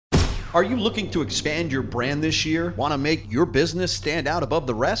Are you looking to expand your brand this year? Want to make your business stand out above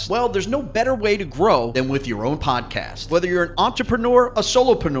the rest? Well, there's no better way to grow than with your own podcast. Whether you're an entrepreneur, a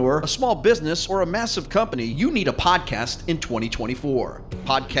solopreneur, a small business, or a massive company, you need a podcast in 2024.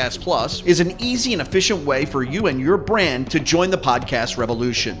 Podcast Plus is an easy and efficient way for you and your brand to join the podcast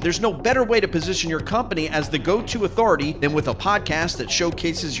revolution. There's no better way to position your company as the go-to authority than with a podcast that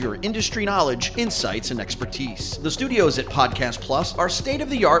showcases your industry knowledge, insights, and expertise. The studios at Podcast Plus are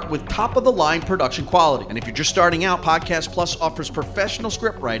state-of-the-art with top-of-the-line production quality. And if you're just starting out, Podcast Plus offers professional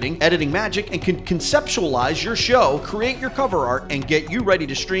script writing, editing magic, and can conceptualize your show, create your cover art, and get you ready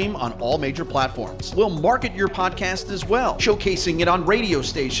to stream on all major platforms. We'll market your podcast as well, showcasing it on radio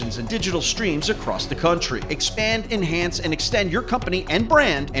stations and digital streams across the country. Expand, enhance, and extend your company and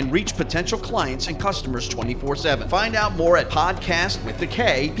brand and reach potential clients and customers 24/7. Find out more at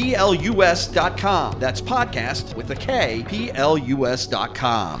podcastwithak.plus.com. That's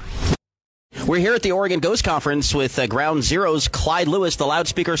podcastwithak.plus.com. We're here at the Oregon Ghost Conference with Ground Zero's Clyde Lewis. The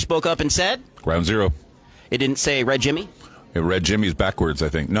loudspeaker spoke up and said? Ground Zero. It didn't say Red Jimmy? Red Jimmy's backwards, I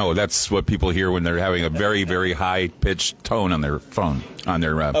think. No, that's what people hear when they're having a very, very high-pitched tone on their phone, on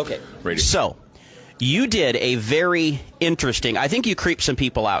their radio. So, you did a very interesting, I think you creeped some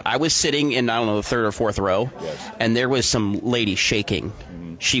people out. I was sitting in, I don't know, the third or fourth row, yes, and there was some lady shaking.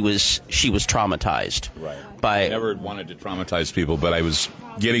 Mm-hmm. She was traumatized. Right. I never wanted to traumatize people, but I was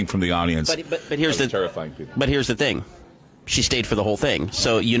getting from the audience. But here's the terrifying people. But here's the thing. She stayed for the whole thing,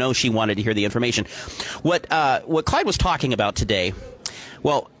 so you know she wanted to hear the information. What Clyde was talking about today,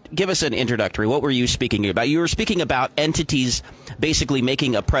 well, give us an introductory. What were you speaking about? You were speaking about entities basically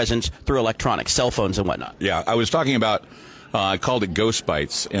making a presence through electronics, cell phones and whatnot. Yeah, I was talking about, I called it Ghost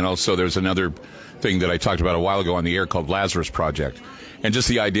Bites, and also there's another thing that I talked about a while ago on the air called Lazarus Project. And just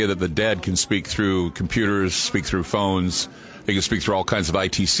the idea that the dead can speak through computers, speak through phones, they can speak through all kinds of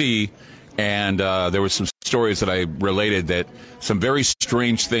ITC. And there were some stories that I related that some very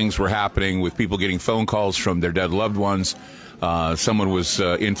strange things were happening with people getting phone calls from their dead loved ones. Someone was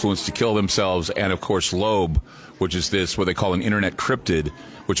influenced to kill themselves. And, of course, Loeb, which is this, what they call an internet cryptid,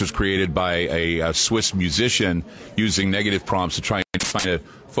 which was created by a Swiss musician using negative prompts to try and find a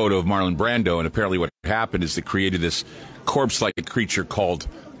photo of Marlon Brando. And apparently what happened is they created this corpse-like creature called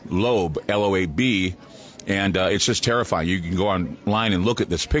Loeb, L-O-A-B. And it's just terrifying. You can go online and look at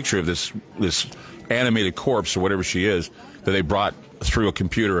this picture of this animated corpse or whatever she is that they brought through a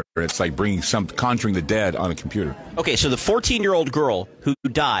computer. It's like conjuring the dead on a computer. Okay, so the 14-year-old girl who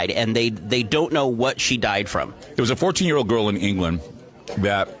died, and they don't know what she died from. There was a 14-year-old girl in England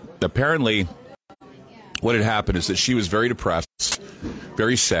that apparently what had happened is that she was very depressed,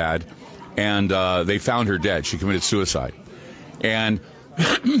 very sad, and they found her dead. She committed suicide. And,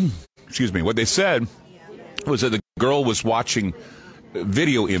 excuse me, what they said was that the girl was watching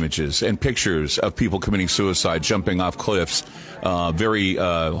video images and pictures of people committing suicide, jumping off cliffs, very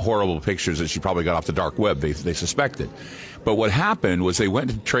horrible pictures that she probably got off the dark web, they suspected. But what happened was they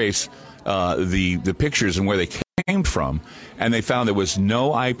went to trace the pictures and where they came from, and they found there was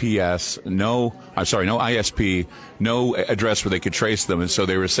no IPS, no ISP, no address where they could trace them, and so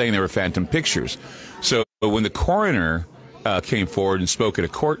they were saying they were phantom pictures. So when the coroner came forward and spoke at a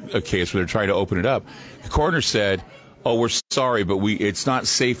court case where they're trying to open it up, the coroner said, "Oh, we're sorry, but it's not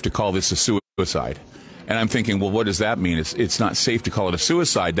safe to call this a suicide." And I'm thinking, well, what does that mean? It's not safe to call it a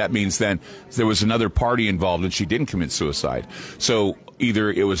suicide. That means then there was another party involved and she didn't commit suicide. So either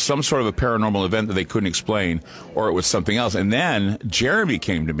it was some sort of a paranormal event that they couldn't explain, or it was something else. And then Jeremy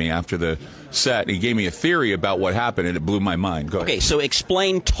came to me after the set. He gave me a theory about what happened, and it blew my mind. Go ahead. Okay, so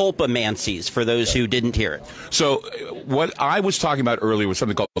explain tulpomancies for those who didn't hear it. So what I was talking about earlier was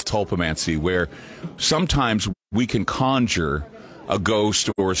something called tulpomancy, where sometimes we can conjure a ghost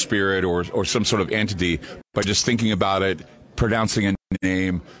or a spirit or some sort of entity by just thinking about it, pronouncing a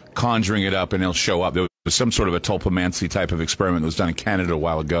name, conjuring it up, and it'll show up. There was some sort of a tulpomancy type of experiment that was done in Canada a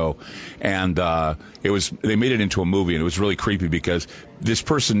while ago, and they made it into a movie, and it was really creepy because this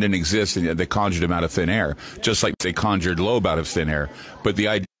person didn't exist, and they conjured him out of thin air, just like they conjured Loeb out of thin air. But the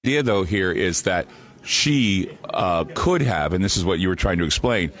idea, though, here is that she could have, and this is what you were trying to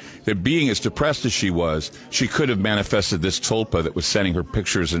explain, that being as depressed as she was, she could have manifested this tulpa that was sending her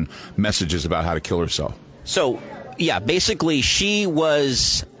pictures and messages about how to kill herself. So, yeah, basically she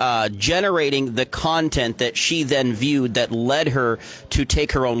was generating the content that she then viewed that led her to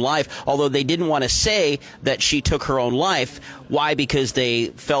take her own life, although they didn't want to say that she took her own life. Why? Because they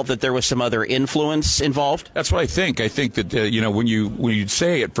felt that there was some other influence involved? That's what I think. I think that, when you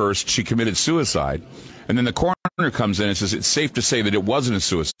say at first she committed suicide, And then the coroner comes in and says it's safe to say that it wasn't a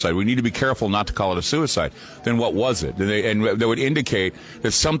suicide. We need to be careful not to call it a suicide. Then what was it? And they would indicate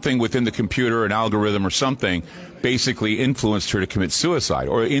that something within the computer, an algorithm or something, basically influenced her to commit suicide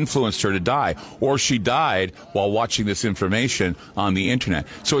or influenced her to die. Or she died while watching this information on the internet.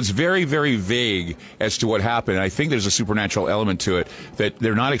 So it's very, very vague as to what happened. And I think there's a supernatural element to it that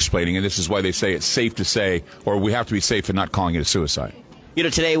they're not explaining. And this is why they say it's safe to say, or we have to be safe in not calling it a suicide. You know,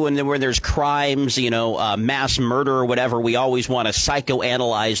 today when there's crimes, mass murder or whatever, we always want to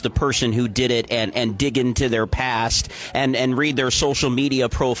psychoanalyze the person who did it and dig into their past and read their social media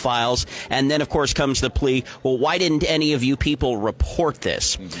profiles. And then, of course, comes the plea, well, why didn't any of you people report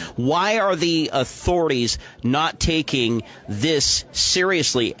this? Why are the authorities not taking this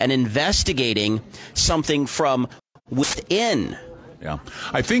seriously and investigating something from within? Yeah,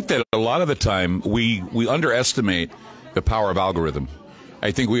 I think that a lot of the time we underestimate the power of algorithm. I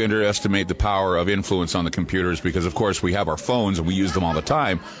think we underestimate the power of influence on the computers because, of course, we have our phones and we use them all the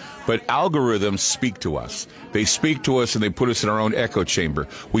time. But algorithms speak to us. They speak to us and they put us in our own echo chamber.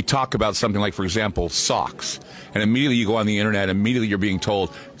 We talk about something like, for example, socks. And immediately you go on the internet, immediately you're being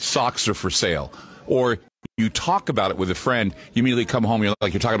told socks are for sale. Or you talk about it with a friend, you immediately come home, you're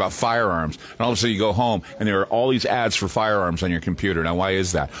talking about firearms. And all of a sudden you go home and there are all these ads for firearms on your computer. Now, why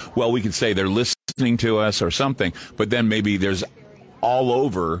is that? Well, we could say they're listening to us or something, but then maybe there's all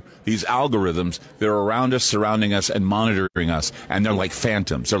over these algorithms that are around us, surrounding us, and monitoring us. And they're like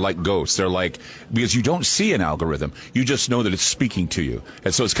phantoms. They're like ghosts. They're like, because you don't see an algorithm. You just know that it's speaking to you.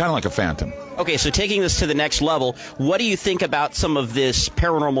 And so it's kind of like a phantom. Okay, so taking this to the next level, what do you think about some of this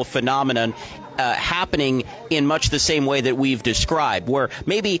paranormal phenomenon happening in much the same way that we've described, where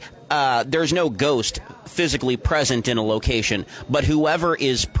maybe there's no ghost physically present in a location, but whoever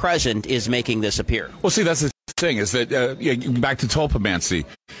is present is making this appear? Well, see, that's the thing, is that, back to tulpamancy,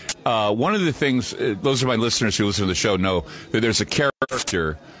 one of the things, those are my listeners who listen to the show know that there's a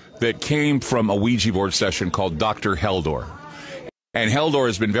character that came from a Ouija board session called Dr. Heldor. And Heldor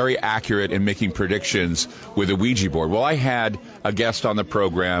has been very accurate in making predictions with a Ouija board. Well, I had a guest on the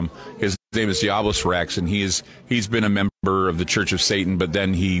program. His name is Diablos Rex, and he's been a member of the Church of Satan, but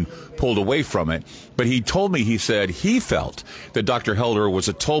then he pulled away from it. But he told me, he said he felt that Dr. Heldor was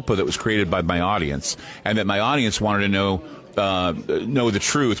a tulpa that was created by my audience, and that my audience wanted to know the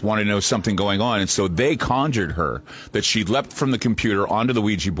truth, wanted to know something going on, and so they conjured her, that she leapt from the computer onto the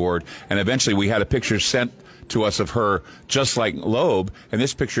Ouija board, and eventually we had a picture sent to us of her just like Loeb, and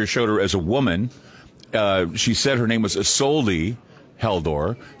this picture showed her as a woman. She said her name was Isolde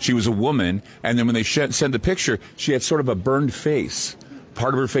Heldor. She was a woman, and then when they sent the picture, she had sort of a burned face.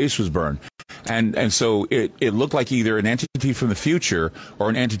 Part of her face was burned. And so it looked like either an entity from the future or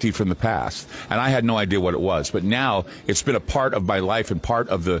an entity from the past. And I had no idea what it was. But now it's been a part of my life and part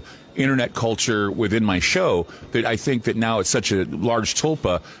of the internet culture within my show that I think that now it's such a large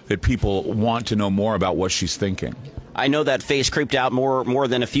tulpa that people want to know more about what she's thinking. I know that face creeped out more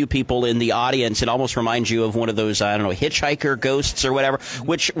than a few people in the audience. It almost reminds you of one of those, I don't know, hitchhiker ghosts or whatever.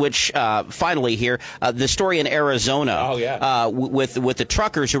 Which finally here, the story in Arizona. Oh, yeah. With the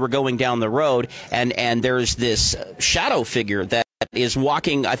truckers who were going down the road, and there's this shadow figure that is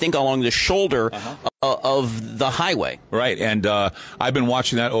walking, I think, along the shoulder of the highway. Right, and I've been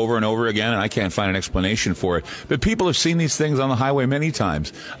watching that over and over again, and I can't find an explanation for it. But people have seen these things on the highway many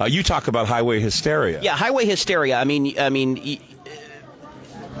times. You talk about highway hysteria. Yeah, highway hysteria. I mean,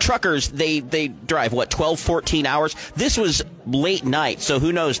 truckers, they drive, 12, 14 hours? This was late night, so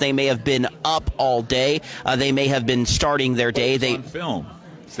who knows? They may have been up all day. They may have been starting their day. On film.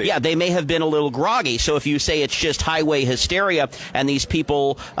 Yeah, they may have been a little groggy. So if you say it's just highway hysteria and these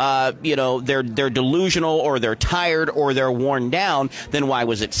people, they're delusional or they're tired or they're worn down, then why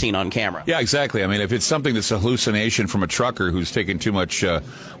was it seen on camera? Yeah, exactly. I mean, if it's something that's a hallucination from a trucker who's taken too much,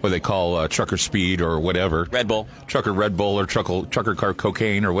 what they call trucker speed or whatever. Red Bull. Trucker Red Bull or trucker car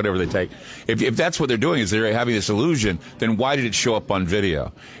cocaine or whatever they take. If that's what they're doing, is they're having this illusion, then why did it show up on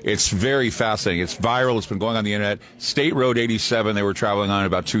video? It's very fascinating. It's viral. It's been going on the internet. State Road 87, they were traveling on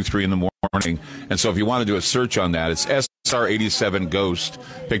about 2, 3 in the morning. And so if you want to do a search on that, it's SR87 Ghost,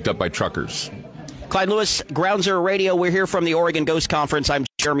 picked up by truckers. Clyde Lewis, Ground Zero Radio. We're here from the Oregon Ghost Conference. I'm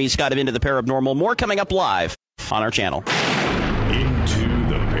Jeremy Scott of Into the Paranormal. More coming up live on our channel. Into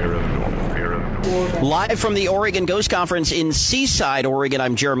the Paranormal. Live from the Oregon Ghost Conference in Seaside, Oregon,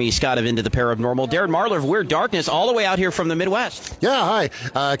 I'm Jeremy Scott of Into the Paranormal. Darren Marlar of Weird Darkness, all the way out here from the Midwest. Yeah,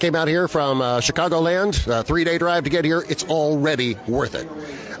 hi. Came out here from Chicagoland, 3-day drive to get here. It's already worth it.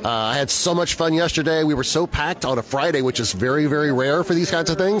 I had so much fun yesterday. We were so packed on a Friday, which is very, very rare for these kinds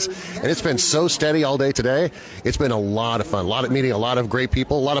of things. And it's been so steady all day today. It's been a lot of fun. Meeting a lot of great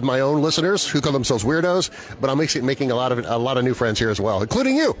people, a lot of my own listeners who call themselves weirdos. But I'm making a lot of new friends here as well,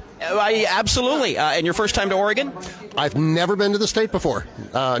 including you. Absolutely. And your first time to Oregon? I've never been to the state before.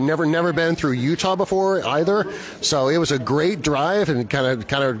 Never been through Utah before either. So it was a great drive and kind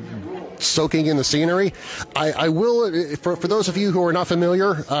of soaking in the scenery. I will, for those of you who are not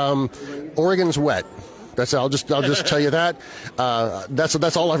familiar, Oregon's wet. I'll just tell you that.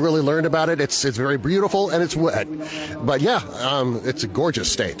 That's all I've really learned about it. It's very beautiful and it's wet, but yeah, it's a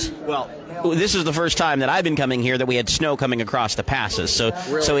gorgeous state. Well, this is the first time that I've been coming here that we had snow coming across the passes, so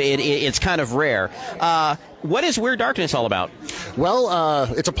it's kind of rare. What is Weird Darkness all about? Well,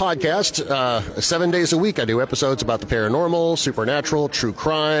 it's a podcast. 7 days a week I do episodes about the paranormal, supernatural, true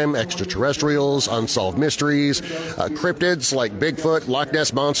crime, extraterrestrials, unsolved mysteries, cryptids like Bigfoot, Loch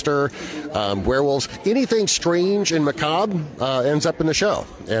Ness Monster, werewolves. Anything strange and macabre ends up in the show.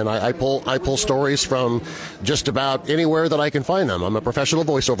 And I pull stories from just about anywhere that I can find them. I'm a professional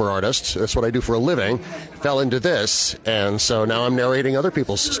voiceover artist. That's what I do for a living. Fell into this, and so now I'm narrating other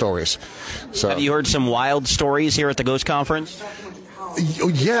people's stories. So, have you heard some wild stories here at the Ghost Conference?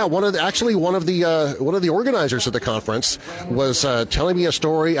 Yeah, one of the organizers of the conference was telling me a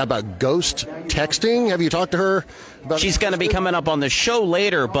story about ghost texting. Have you talked to her? She's going to be coming up on the show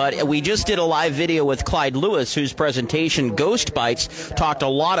later, but we just did a live video with Clyde Lewis, whose presentation, Ghost Bites, talked a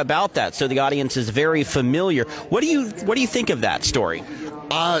lot about that, so the audience is very familiar. What do you think of that story?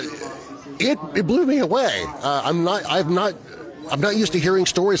 It blew me away. I'm not used to hearing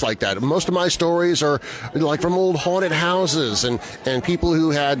stories like that. Most of my stories are like from old haunted houses and people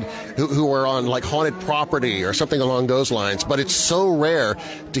who were on like haunted property or something along those lines. But it's so rare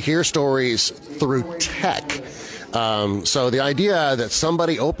to hear stories through tech. So the idea that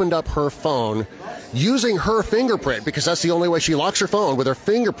somebody opened up her phone using her fingerprint, because that's the only way she locks her phone, with her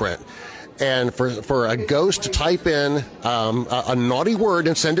fingerprint, and for a ghost to type in a naughty word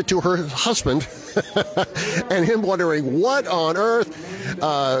and send it to her husband, and him wondering what on earth.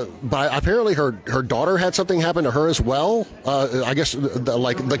 But apparently her daughter had something happen to her as well. I guess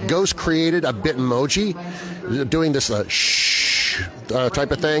the ghost created a Bitmoji doing this shh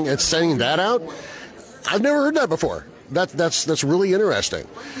type of thing and sending that out. I've never heard that before. That's really interesting.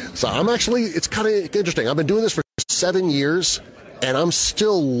 So it's kind of interesting. I've been doing this for 7 years. And I'm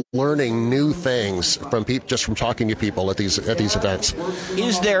still learning new things from just from talking to people at these events.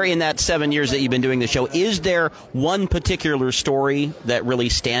 Is there, in that 7 years that you've been doing the show, is there one particular story that really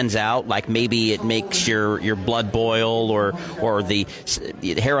stands out? Like maybe it makes your blood boil, or the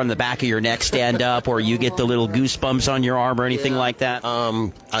hair on the back of your neck stand up, or you get the little goosebumps on your arm, or anything like that?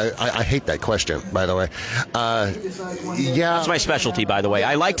 I hate that question, by the way. Yeah, it's my specialty, by the way.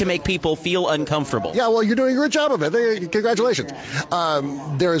 I like to make people feel uncomfortable. Yeah, well, you're doing a great job of it. Congratulations.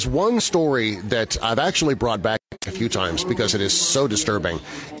 There is one story that I've actually brought back a few times because it is so disturbing.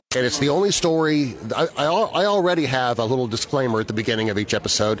 And it's the only story. I already have a little disclaimer at the beginning of each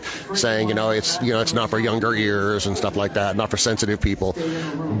episode saying, it's not for younger ears and stuff like that, not for sensitive people.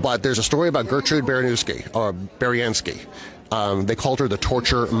 But there's a story about Gertrude Beryansky. They called her the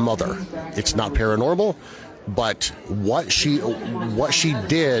torture mother. It's not paranormal, but what she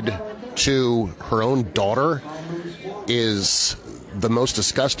did to her own daughter is the most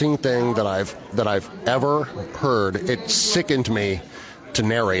disgusting thing that I've ever heard. It sickened me to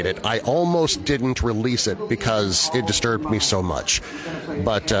narrate it. I almost didn't release it because it disturbed me so much.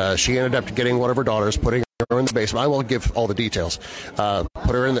 But she ended up getting one of her daughters, putting her in the basement. I won't give all the details.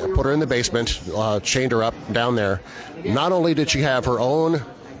 Put her in the basement, chained her up down there. Not only did she have her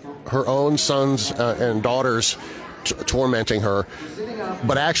own sons and daughters tormenting her,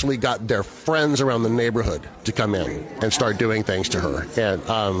 but actually got their friends around the neighborhood to come in and start doing things to her,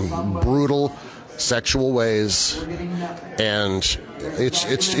 and brutal sexual ways, and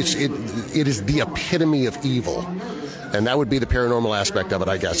it is the epitome of evil. And that would be the paranormal aspect of it,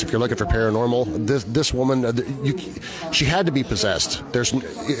 I guess. If you're looking for paranormal, this woman, she had to be possessed.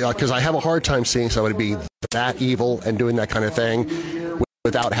 Because I have a hard time seeing somebody be that evil and doing that kind of thing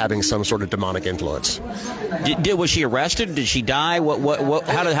without having some sort of demonic influence. Was she arrested? Did she die?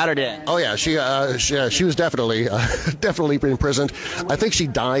 How did it end? Oh yeah, she was definitely imprisoned. I think she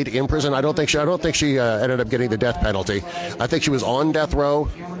died in prison. I don't think she ended up getting the death penalty. I think she was on death row,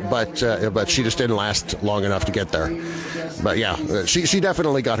 but she just didn't last long enough to get there. But yeah, she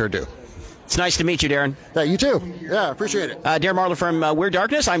definitely got her due. It's nice to meet you, Darren. Yeah, you too. Yeah, appreciate it. Darren Marlar from Weird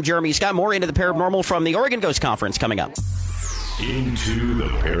Darkness. I'm Jeremy Scott. More Into the Paranormal from the Oregon Ghost Conference coming up. Into the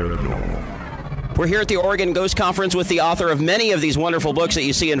Paranormal. We're here at the Oregon Ghost Conference with the author of many of these wonderful books that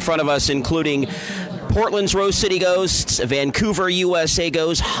you see in front of us, including Portland's Rose City Ghosts, Vancouver, USA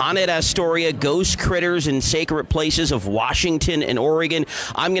Ghosts, Haunted Astoria, Ghost Critters in Sacred Places of Washington and Oregon.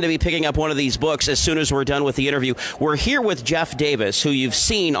 I'm going to be picking up one of these books as soon as we're done with the interview. We're here with Jeff Davis, who you've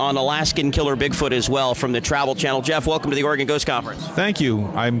seen on Alaskan Killer Bigfoot as well from the Travel Channel. Jeff, welcome to the Oregon Ghost Conference. Thank you.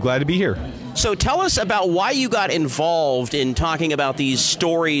 I'm glad to be here. So tell us about why you got involved in talking about these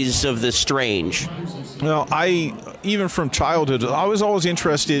stories of the strange. Well, even from childhood, I was always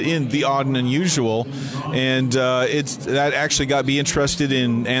interested in the odd and unusual, and that actually got me interested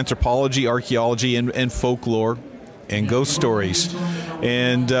in anthropology, archaeology, and folklore and ghost stories.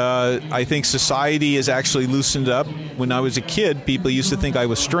 And I think society has actually loosened up. When I was a kid, people used to think I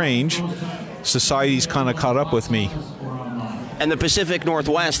was strange. Society's kind of caught up with me. And the Pacific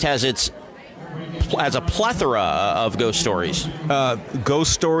Northwest has a plethora of ghost stories.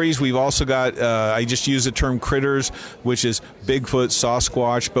 Ghost stories. We've also got, I just use the term critters, which is Bigfoot,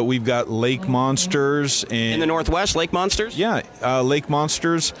 Sasquatch, but we've got lake monsters. And in the Northwest, lake monsters? Yeah, lake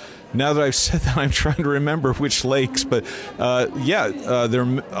monsters. Now that I've said that, I'm trying to remember which lakes, but there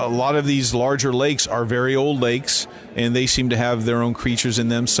a lot of these larger lakes are very old lakes, and they seem to have their own creatures in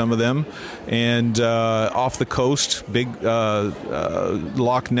them, some of them. And off the coast, big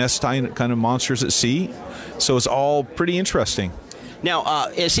Loch Ness kind of monsters at sea. So it's all pretty interesting. Now,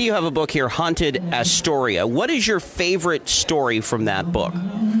 I see you have a book here, Haunted Astoria. What is your favorite story from that book?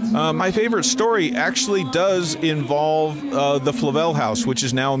 My favorite story actually does involve the Flavel House, which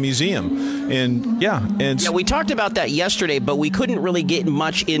is now a museum. And we talked about that yesterday, but we couldn't really get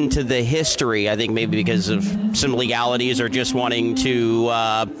much into the history, I think maybe because of some legalities or just wanting to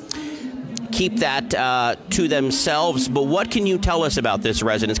keep that to themselves. But what can you tell us about this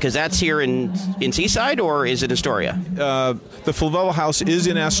residence? Because that's here in Seaside, or is it Astoria? The Flavel House is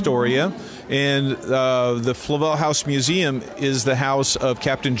in Astoria, and the Flavel House Museum is the house of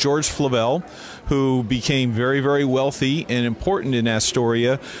Captain George Flavel, who became very, very wealthy and important in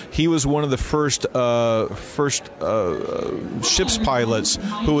Astoria. He was one of the first ship's pilots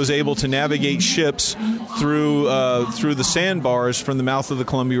who was able to navigate ships through the sandbars from the mouth of the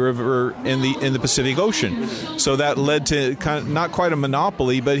Columbia River in the Pacific Ocean. So that led to not quite a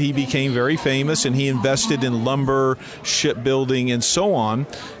monopoly, but he became very famous, and he invested in lumber, shipbuilding, and so on.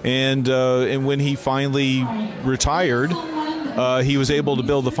 And when he finally retired, he was able to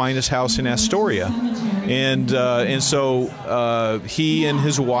build the finest house in Astoria. And so he and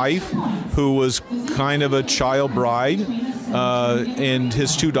his wife, who was kind of a child bride, and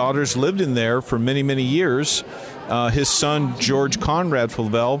his two daughters lived in there for many, many years. His son, George Conrad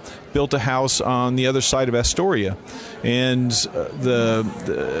Flavel, built a house on the other side of Astoria. And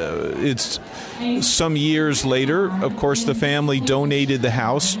it's some years later, of course, the family donated the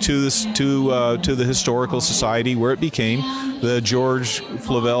house to the Historical Society, where it became the George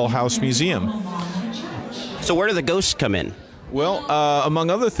Flavel House Museum. So where do the ghosts come in? Well, among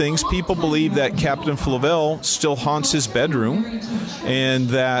other things, people believe that Captain Flavel still haunts his bedroom, and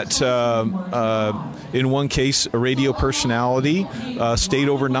that in one case, a radio personality stayed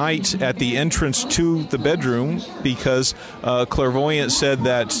overnight at the entrance to the bedroom because clairvoyant said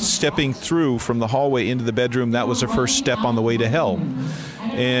that stepping through from the hallway into the bedroom, that was the first step on the way to hell.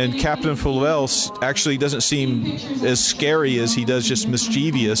 And Captain Flavel actually doesn't seem as scary as he does just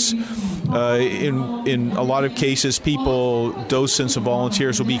mischievous. In a lot of cases, people, docents and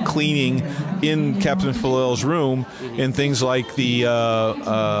volunteers will be cleaning in Captain Flavel's room, and things like the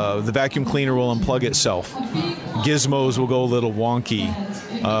vacuum cleaner will unplug itself. Gizmos will go a little wonky.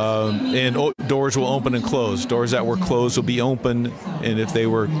 And doors will open and close. Doors that were closed will be open, and if they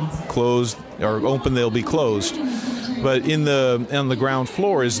were closed or open, they'll be closed. But on the ground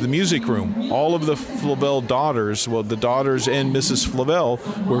floor is the music room. All of the Flavel daughters, well, the daughters and Mrs. Flavel,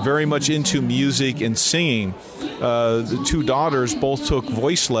 were very much into music and singing. The two daughters both took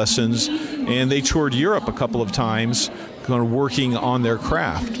voice lessons, and they toured Europe a couple of times, kind of working on their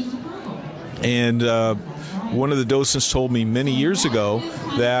craft. And one of the docents told me many years ago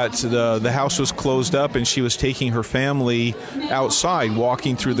that the house was closed up, and she was taking her family outside,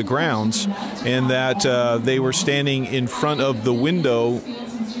 walking through the grounds, and that they were standing in front of the window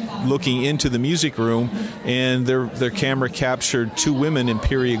looking into the music room, and their camera captured two women in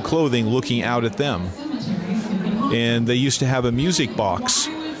period clothing looking out at them. And they used to have a music box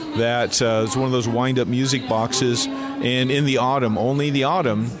that was one of those wind-up music boxes, and in the autumn, only the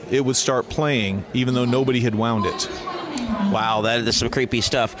autumn, it would start playing, even though nobody had wound it. Wow, that is some creepy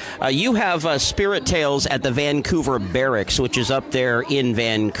stuff. You have Spirit Tales at the Vancouver Barracks, which is up there in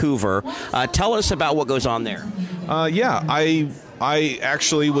Vancouver. Tell us about what goes on there. I I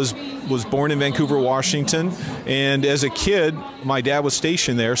actually was born in Vancouver, Washington, and as a kid, my dad was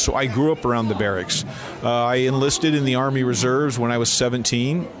stationed there, so I grew up around the barracks. I enlisted in the Army Reserves when I was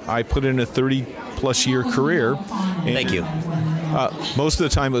 17. I put in a 30-plus year career. Thank you. Most of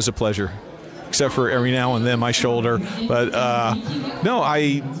the time, it was a pleasure, except for every now and then my shoulder. But no,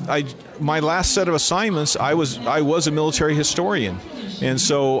 my last set of assignments, I was a military historian, and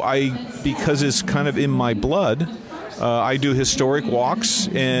so because it's kind of in my blood. I do historic walks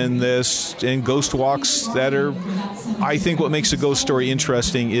and ghost walks that are, I think what makes a ghost story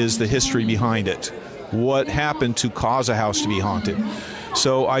interesting is the history behind it. What happened to cause a house to be haunted?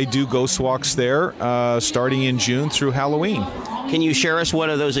 So I do ghost walks there starting in June through Halloween. Can you share us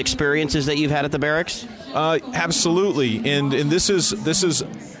one of those experiences that you've had at the barracks? Absolutely. And this is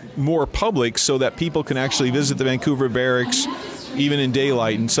more public so that people can actually visit the Vancouver barracks even in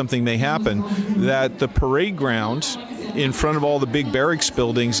daylight, and something may happen, that the parade ground in front of all the big barracks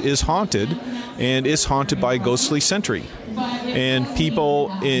buildings is haunted, and it's haunted by a ghostly sentry. And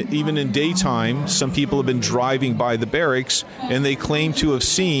people, even in daytime, some people have been driving by the barracks, and they claim to have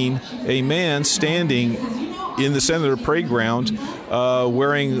seen a man standing in the center of the parade ground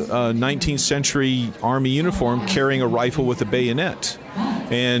wearing a 19th century Army uniform, carrying a rifle with a bayonet.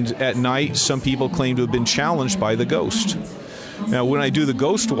 And at night, some people claim to have been challenged by the ghost. Now, when I do the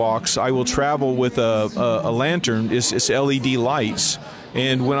ghost walks, I will travel with a lantern. It's LED lights.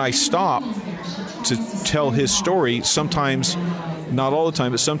 And when I stop to tell his story, sometimes, not all the time,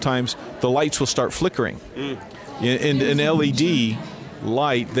 but sometimes the lights will start flickering. In an LED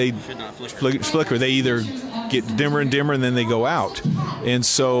light, they flicker. They either get dimmer and dimmer and then they go out. And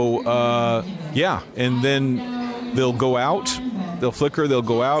so, and then they'll go out, they'll flicker, they'll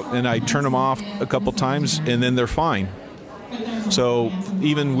go out, and I turn them off a couple times, and then they're fine. So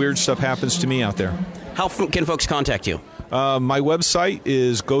even weird stuff happens to me out there. How can folks contact you? My website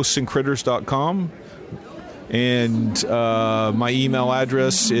is ghostsandcritters.com, and my email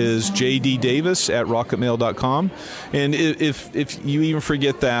address is jddavis@rocketmail.com. And if you even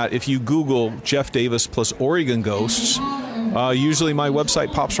forget that, if you Google Jeff Davis plus Oregon Ghosts, usually my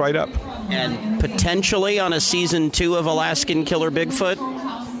website pops right up. And potentially on a season 2 of Alaskan Killer Bigfoot?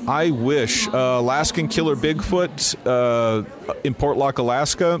 I wish. Alaskan Killer Bigfoot in Portlock,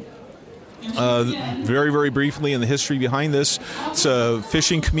 Alaska. Very, very briefly in the history behind this. It's a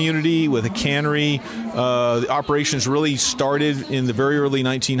fishing community with a cannery. The operations really started in the very early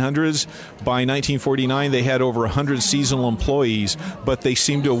 1900s. By 1949, they had over 100 seasonal employees, but they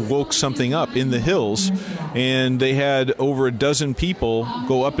seemed to have woke something up in the hills, and they had over a dozen people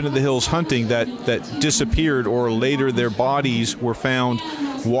go up into the hills hunting that disappeared, or later their bodies were found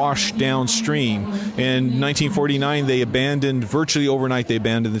washed downstream. In 1949, they virtually overnight, they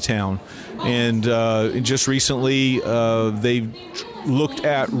abandoned the town. And just recently, they looked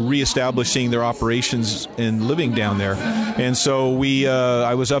at reestablishing their operations and living down there. And so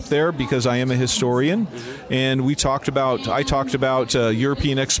I was up there because I am a historian, and I talked about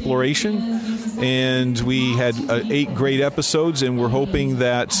European exploration, and we had 8 great episodes, and we're hoping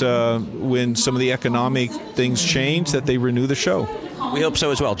that when some of the economic things change, that they renew the show. We hope so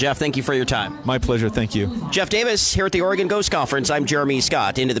as well. Jeff, thank you for your time. My pleasure. Thank you. Jeff Davis here at the Oregon Ghost Conference. I'm Jeremy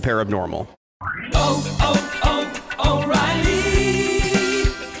Scott, into the Paranormal.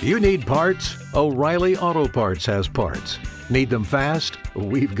 O'Reilly. You need parts? O'Reilly Auto Parts has parts. Need them fast?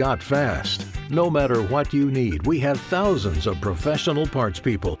 We've got fast. No matter what you need, we have thousands of professional parts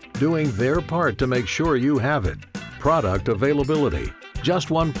people doing their part to make sure you have it. Product availability.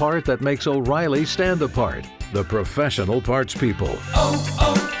 Just one part that makes O'Reilly stand apart. The professional parts people.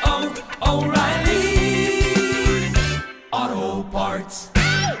 O'Reilly Auto Parts.